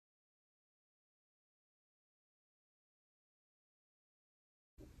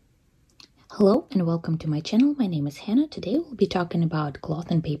Hello and welcome to my channel. My name is Hannah. Today we'll be talking about cloth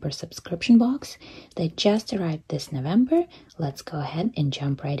and paper subscription box that just arrived this November. Let's go ahead and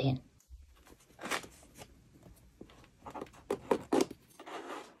jump right in.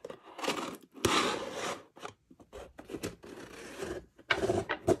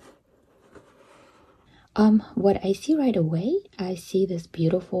 What I see right away, I see this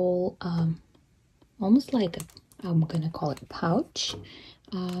beautiful, almost like I'm gonna call it pouch.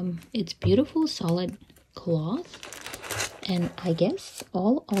 It's beautiful, solid cloth, and I guess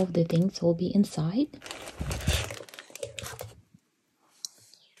all of the things will be inside.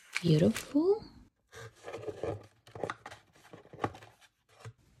 Beautiful.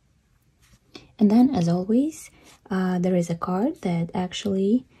 And then, as always, there is a card that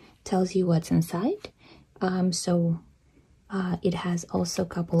actually tells you what's inside. It has also a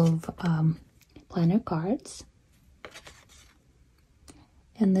couple of planner cards.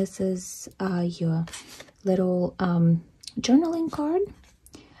 And this is your little journaling card.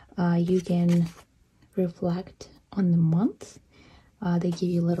 You can reflect on the month. They give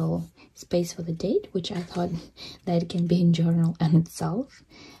you a little space for the date, which I thought that can be in journal in itself.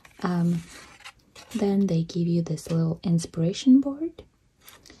 Then they give you this little inspiration board,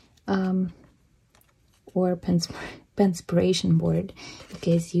 or penspiration board,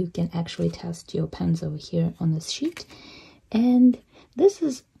 because you can actually test your pens over here on this sheet. And this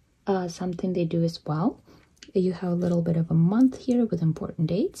is something they do as well. You have a little bit of a month here with important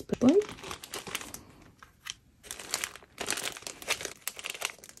dates.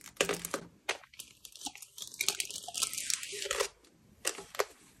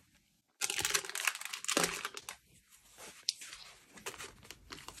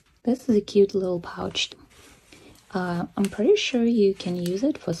 This is a cute little pouch. I'm pretty sure you can use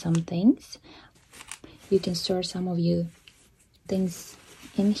it for some things. You can store some of your things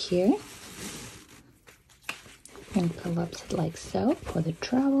in here and collapse it like so for the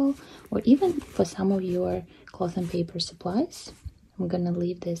travel, or even for some of your cloth and paper supplies. I'm gonna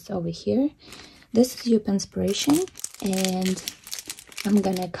leave this over here. This is your penspiration, and I'm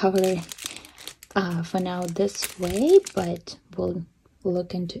gonna cover for now this way, but we'll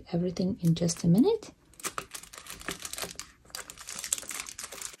look into everything in just a minute.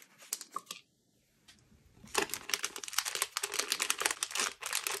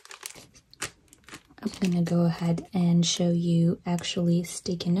 I'm gonna go ahead and show you actually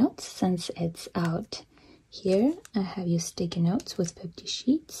sticky notes since it's out here. I have your sticky notes with 50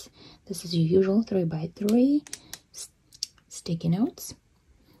 sheets. This is your usual 3x3 sticky notes.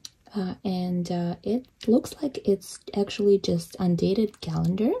 It looks like it's actually just undated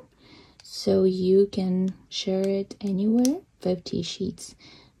calendar, so you can share it anywhere. 50 sheets,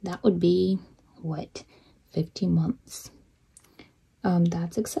 that would be what, 50 months.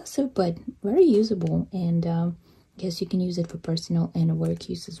 That's excessive, but very usable, and I guess you can use it for personal and work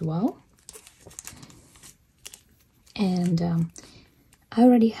use as well. And I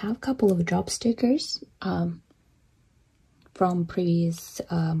already have a couple of drop stickers from previous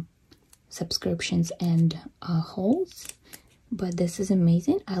subscriptions and hauls, but this is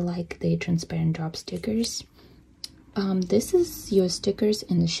amazing. I like the transparent drop stickers. This is your stickers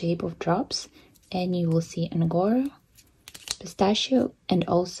in the shape of drops, and you will see Angora, pistachio, and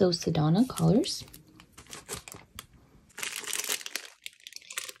also Sedona colors.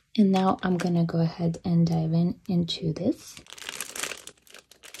 And now I'm gonna go ahead and dive into this.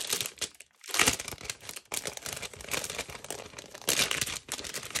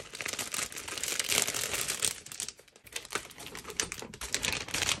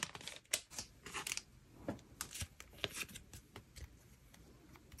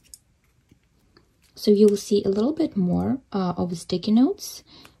 So you'll see a little bit more of sticky notes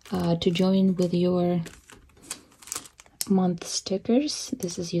to join with your month stickers.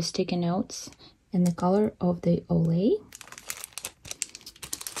 This is your sticky notes in the color of the Olay.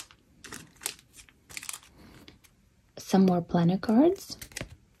 Some more planner cards.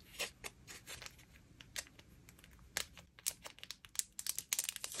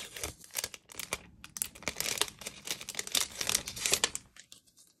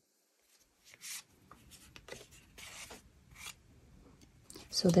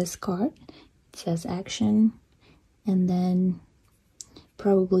 So this card, it says action, and then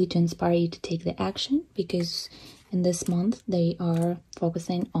probably to inspire you to take the action, because in this month they are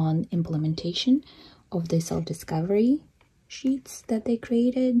focusing on implementation of the self-discovery sheets that they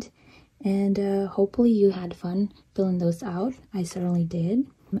created, and hopefully you had fun filling those out. I certainly did.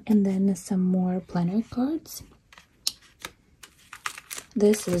 And then some more planner cards.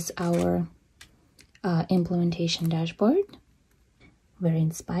 This is our implementation dashboard. Very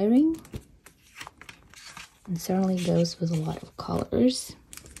inspiring. and certainly goes with a lot of colors.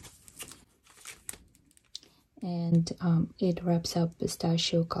 And it wraps up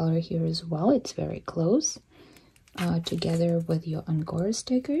pistachio color here as well. It's very close together with your Angora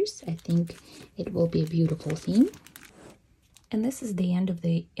stickers. I think it will be a beautiful theme. And this is the end of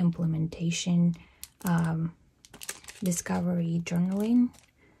the implementation discovery journaling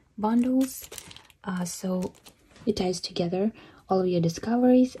bundles. So it ties together all of your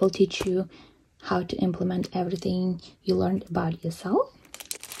discoveries. It'll teach you how to implement everything you learned about yourself.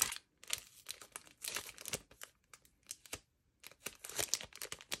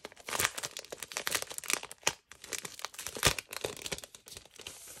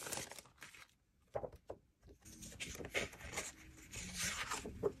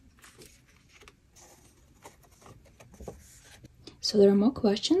 So there are more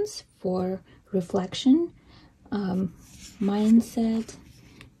questions for reflection, mindset,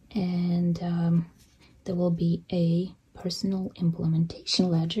 and there will be a personal implementation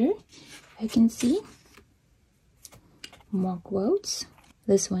ledger. I can see more quotes.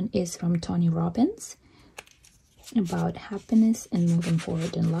 This one is from Tony Robbins about happiness and moving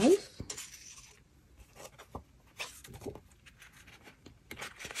forward in life.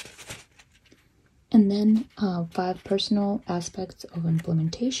 And then 5 personal aspects of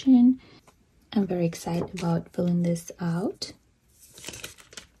implementation. I'm very excited about filling this out.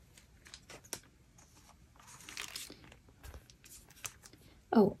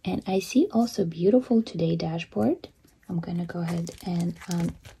 Oh, and I see also beautiful today dashboard. I'm gonna go ahead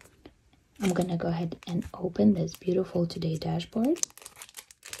and open this beautiful today dashboard.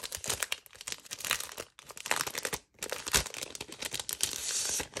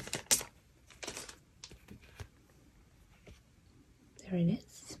 There it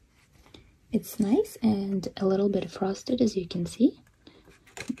is. It's nice and a little bit frosted, as you can see,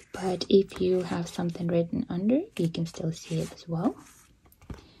 but if you have something written under, you can still see it as well.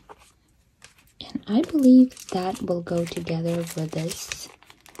 And I believe that will go together with this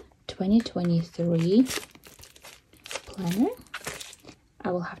 2023 planner.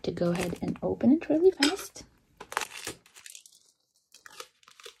 I will have to go ahead and open it really fast.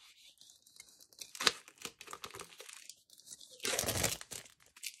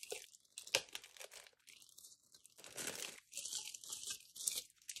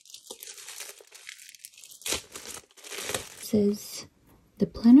 This is the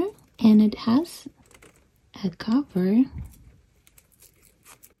planner, and it has a cover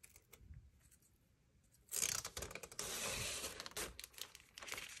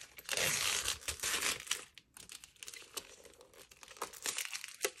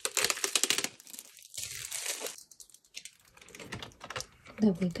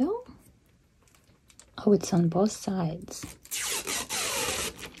there we go. Oh, it's on both sides.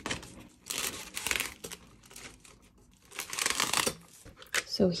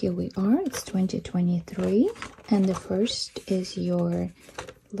 So here we are, it's 2023, and the first is your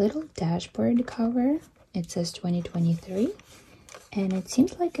little dashboard cover. It says 2023, and it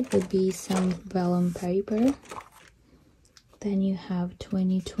seems like it would be some vellum paper. Then you have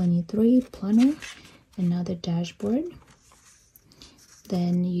 2023 planner, another dashboard.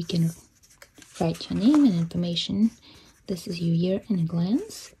 Then you can write your name and information. This is your year in a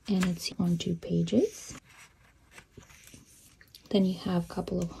glance, and it's on 2 pages. Then you have a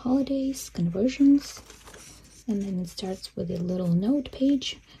couple of holidays, conversions, and then it starts with a little note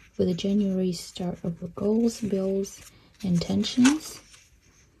page with a January start of the goals, bills, intentions.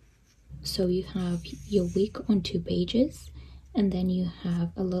 So you have your week on 2 pages, and then you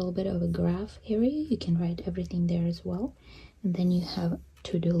have a little bit of a graph area. You can write everything there as well. And then you have a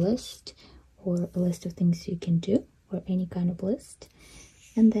to-do list, or a list of things you can do, or any kind of list.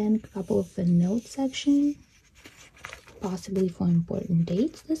 And then a couple of the note section, possibly for important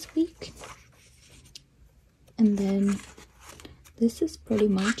dates this week. And then this is pretty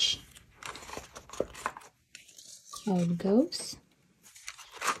much how it goes.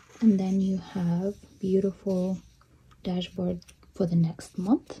 And then you have beautiful dashboard for the next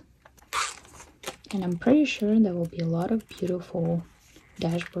month. And I'm pretty sure there will be a lot of beautiful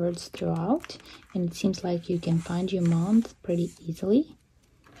dashboards throughout, and it seems like you can find your month pretty easily.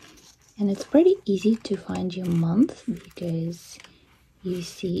 And it's pretty easy to find your month because you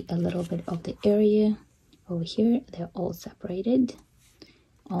see a little bit of the area over here. They're all separated,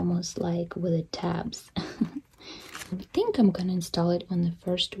 almost like with the tabs. I think I'm gonna install it on the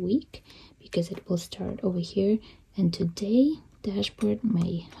first week because it will start over here, and today dashboard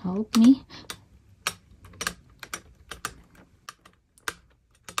may help me.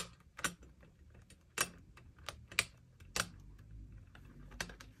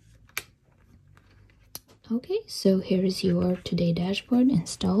 Okay, so here is your Today dashboard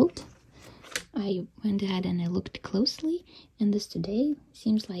installed. I went ahead and I looked closely, and this Today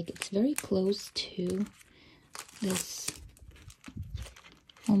seems like it's very close to this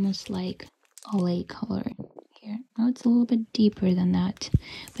almost like olay color here. Now it's a little bit deeper than that,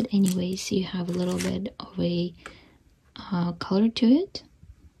 but anyways, you have a little bit of a color to it.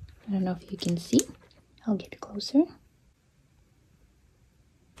 I don't know if you can see. I'll get closer.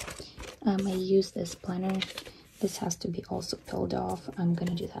 I use this planner. This has to be also peeled off. I'm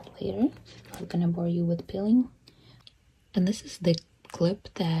gonna do that later. I'm gonna bore you with peeling. And this is the clip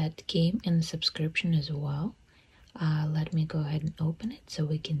that came in the subscription as well. Let me go ahead and open it so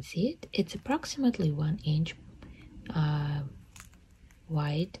we can see it. It's approximately 1 inch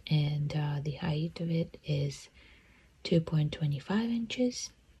wide, and the height of it is 2.25 inches.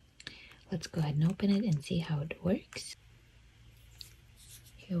 Let's go ahead and open it and see how it works.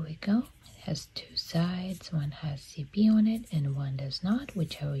 Here we go. It has two sides. One has CP on it and one does not,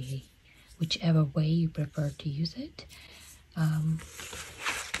 whichever way you prefer to use it.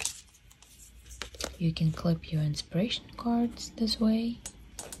 You can clip your inspiration cards this way,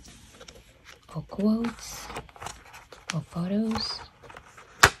 or quotes, or photos.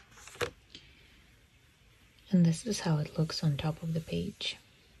 And this is how it looks on top of the page.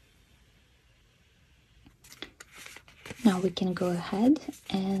 Now we can go ahead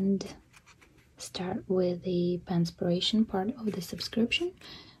and start with the penspiration part of the subscription.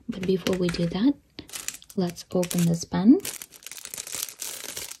 But before we do that, let's open this pen.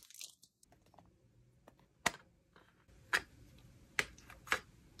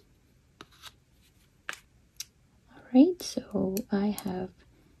 Alright, so I have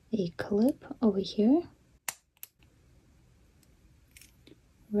a clip over here.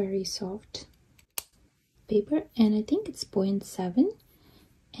 Very soft paper, and I think it's 0.7,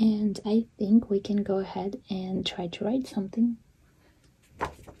 and I think we can go ahead and try to write something.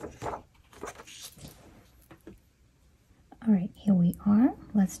 Alright, here we are.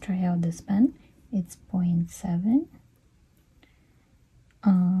 Let's try out this pen. It's 0.7.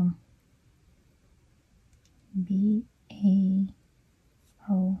 B-A-O-K-E,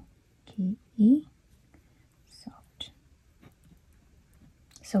 soft.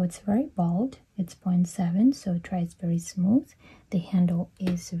 So it's very bold. It's 0.7, so it tries very smooth. The handle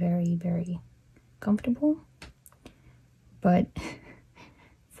is very, very comfortable, but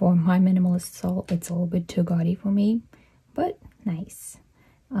for my minimalist soul, it's a little bit too gaudy for me, but nice.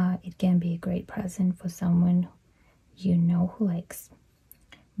 It can be a great present for someone you know who likes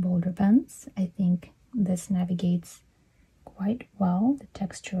bolder pens. I think this navigates quite well the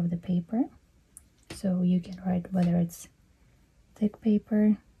texture of the paper, so you can write whether it's thick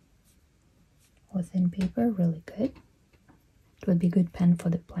paper or thin paper, really good. It would be a good pen for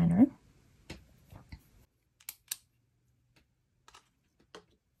the planner.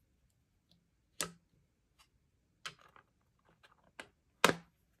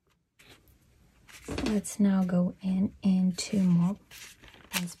 Let's now go into more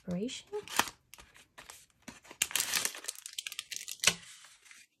inspiration.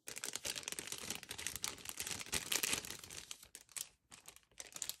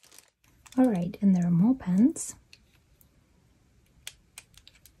 Alright, and there are more pens.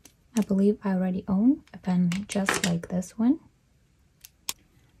 I believe I already own a pen just like this one.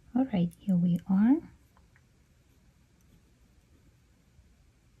 Alright, here we are.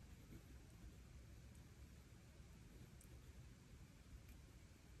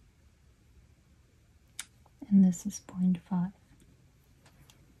 And this is 0.5.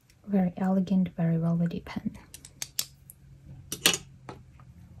 Very elegant, very velvety pen.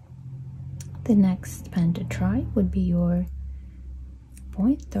 The next pen to try would be your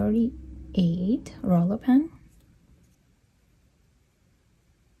 0.38 roller pen.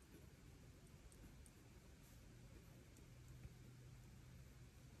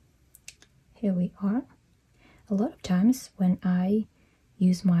 Here we are. A lot of times when I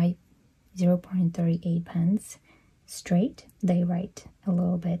use my 0.38 pens straight, they write a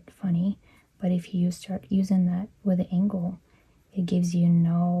little bit funny, but if you start using that with the angle, it gives you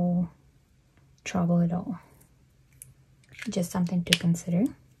no trouble at all. Just something to consider.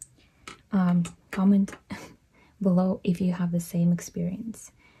 Comment below if you have the same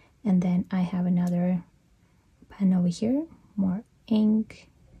experience. And then I have another pen over here, more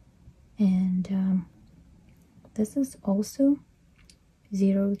ink, and this is also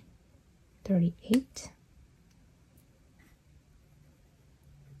 0.38.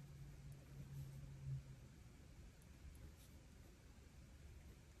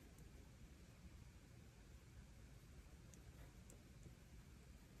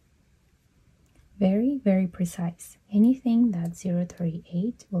 very, very precise. Anything that's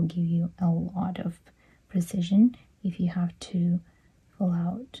 0.38 will give you a lot of precision if you have to fill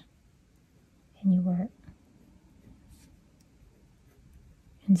out anywhere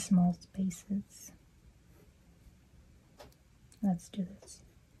in small spaces. Let's do this.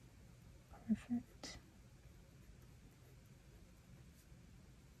 Perfect.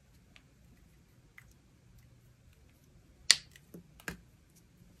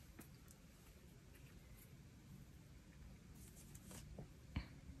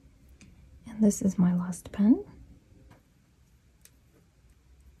 And this is my last pen.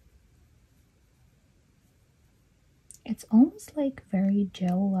 It's almost like very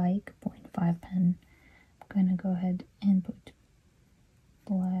gel-like 0.5 pen. I'm gonna go ahead and put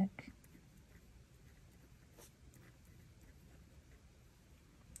black.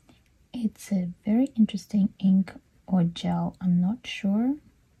 It's a very interesting ink or gel. I'm not sure.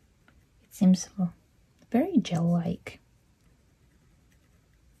 It seems very gel-like.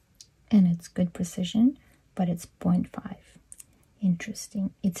 And it's good precision, but it's 0.5.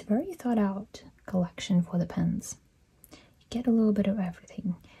 Interesting. It's a very thought out collection for the pens. You get a little bit of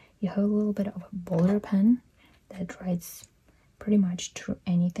everything. You have a little bit of a bolder pen that writes pretty much through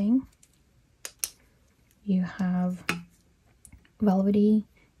anything. You have velvety,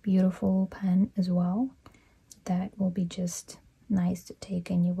 beautiful pen as well that will be just nice to take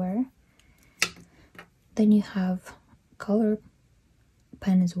anywhere. Then you have color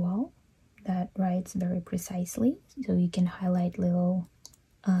pen as well that writes very precisely, so you can highlight little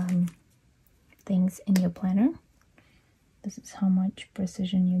things in your planner. This is how much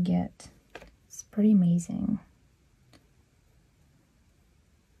precision you get. It's pretty amazing.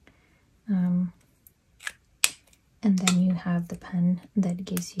 And then you have the pen that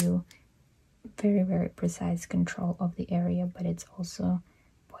gives you very, very precise control of the area, but it's also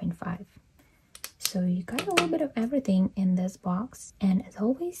 0.5. So you got a little bit of everything in this box. And as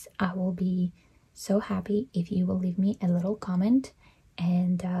always, I will be so happy if you will leave me a little comment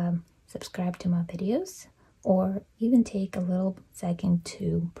and subscribe to my videos, or even take a little second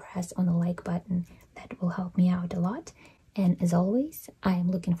to press on the like button. That will help me out a lot. And as always, I am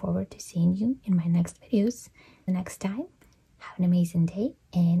looking forward to seeing you in my next videos. The next time, have an amazing day,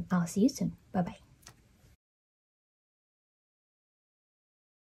 and I'll see you soon. Bye bye.